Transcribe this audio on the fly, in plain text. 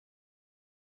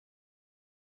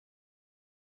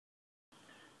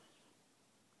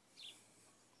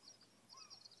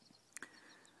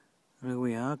Here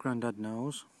we are, Grandad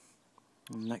knows.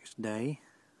 Next day,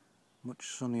 much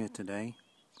sunnier today,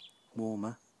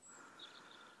 warmer,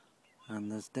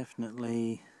 and there's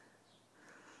definitely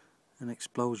an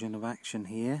explosion of action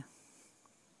here.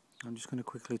 I'm just going to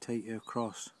quickly take you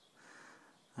across.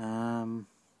 As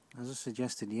I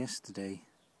suggested yesterday,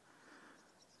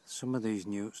 some of these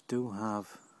newts do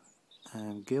have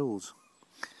gills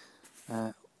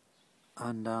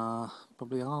and are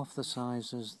probably half the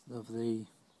size of the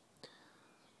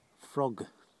frog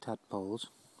tadpoles,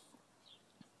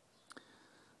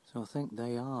 so I think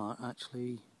they are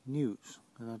actually newts,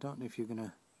 and I don't know if you're going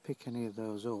to pick any of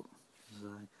those up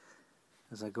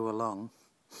as I go along.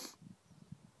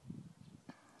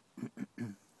 But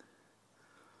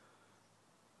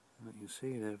you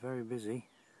see they're very busy.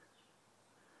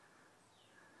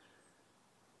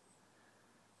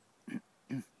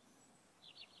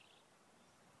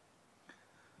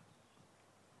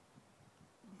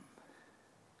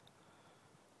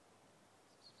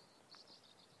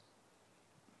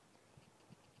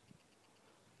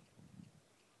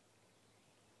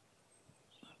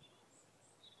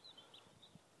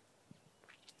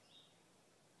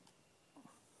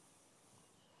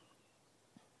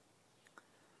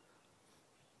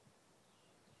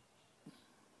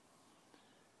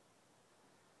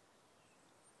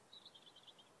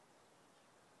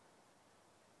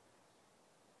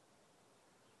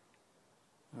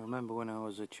 I remember when I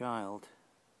was a child,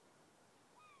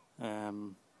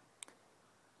 when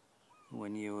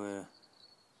you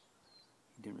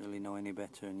didn't really know any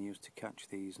better and you used to catch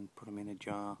these and put them in a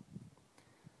jar,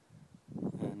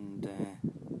 and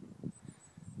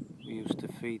we used to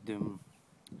feed them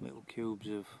little cubes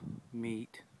of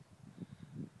meat,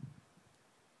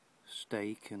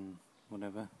 steak and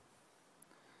whatever.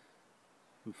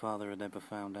 My father had ever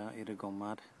found out, he'd have gone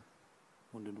mad,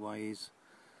 wondered why his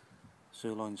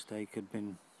sirloin steak had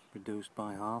been reduced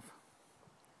by half,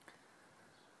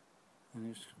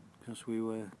 and it's because we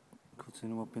were cutting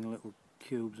them up in little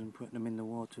cubes and putting them in the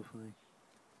water for the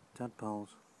tadpoles.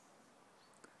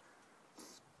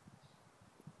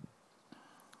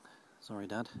 Sorry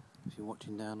Dad, if you're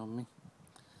watching down on me.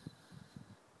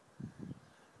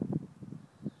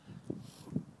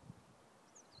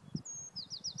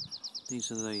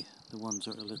 These are the ones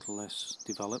that are a little less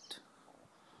developed.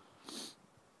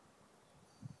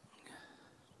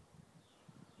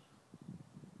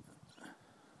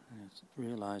 I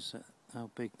realise that how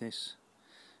big this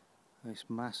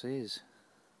mass is.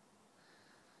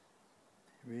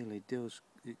 It really does.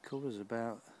 It covers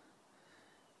about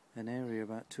an area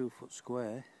about 2 foot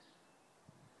square.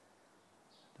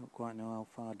 Don't quite know how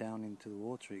far down into the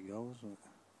water it goes, but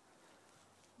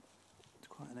it's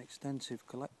quite an extensive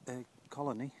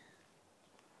colony.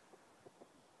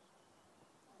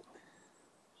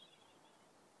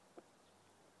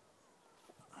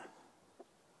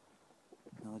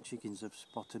 Now the chickens have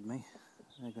spotted me.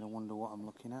 They're going to wonder what I'm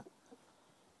looking at.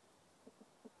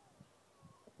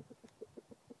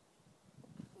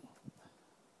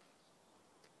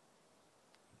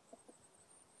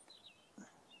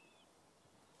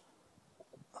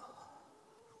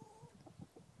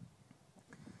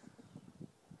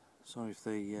 Sorry if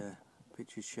the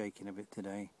picture's shaking a bit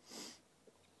today.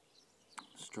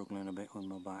 Struggling a bit with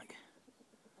my back.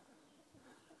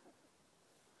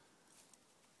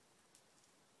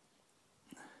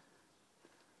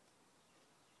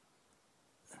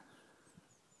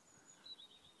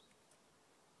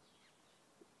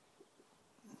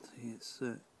 See, it's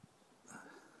oh.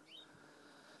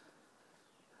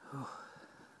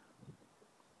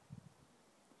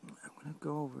 I'm going to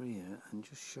go over here and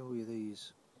just show you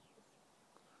these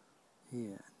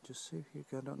here. Just see if you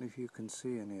can, I don't know if you can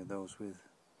see any of those with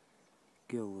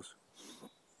gills.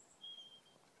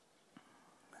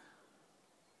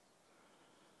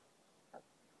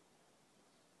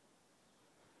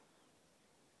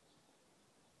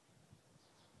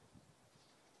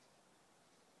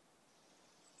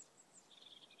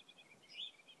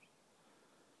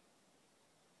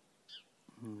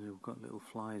 And we've got little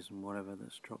flies and whatever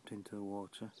that's dropped into the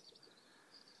water.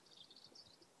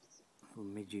 Little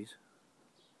midges.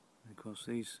 And of course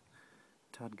these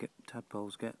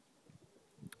tadpoles get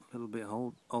a little bit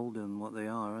older than what they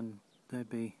are, and they'd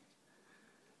be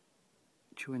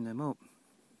chewing them up.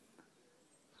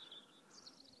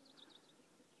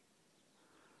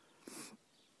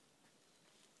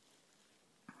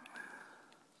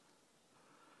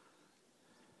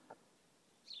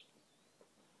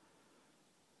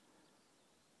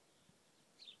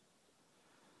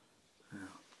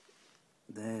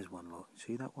 There's one, look.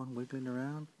 See that one wiggling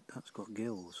around? That's got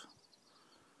gills.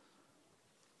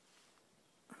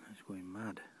 It's going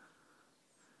mad.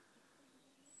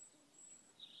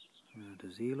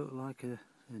 Does he look like a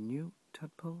Newt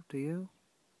tadpole to you?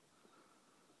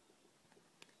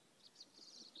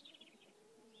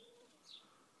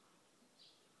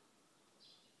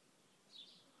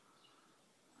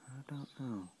 I don't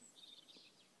know.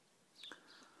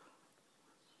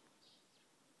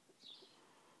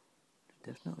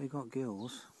 Definitely got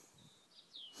gills,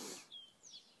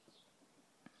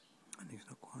 and he's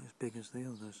not quite as big as the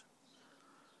others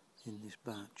in this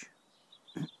batch.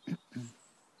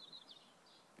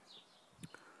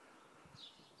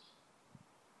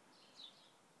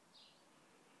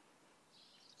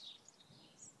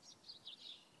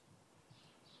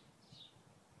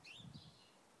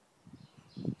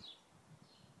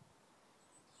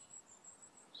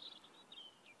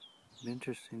 It'll be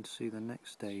interesting to see the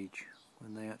next stage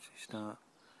when they actually start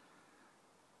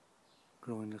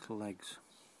growing little legs.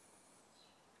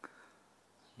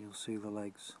 You'll see the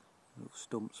legs, little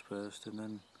stumps first, and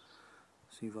then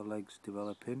see the legs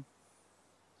developing.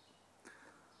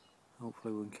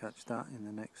 Hopefully we can catch that in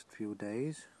the next few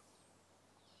days.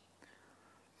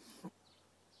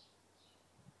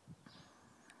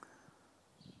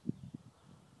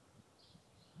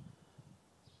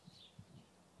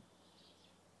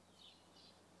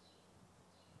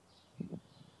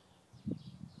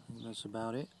 I think that's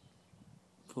about it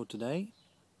for today.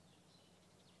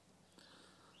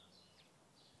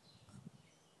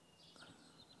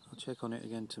 I'll check on it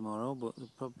again tomorrow, but there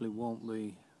probably won't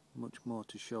be much more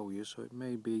to show you, so it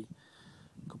may be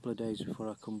a couple of days before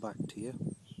I come back to you,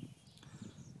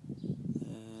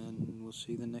 and we'll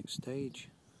see the next stage.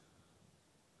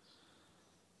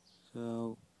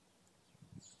 So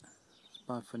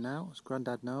bye for now. It's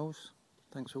Grandad Knows.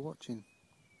 Thanks for watching.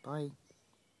 Bye.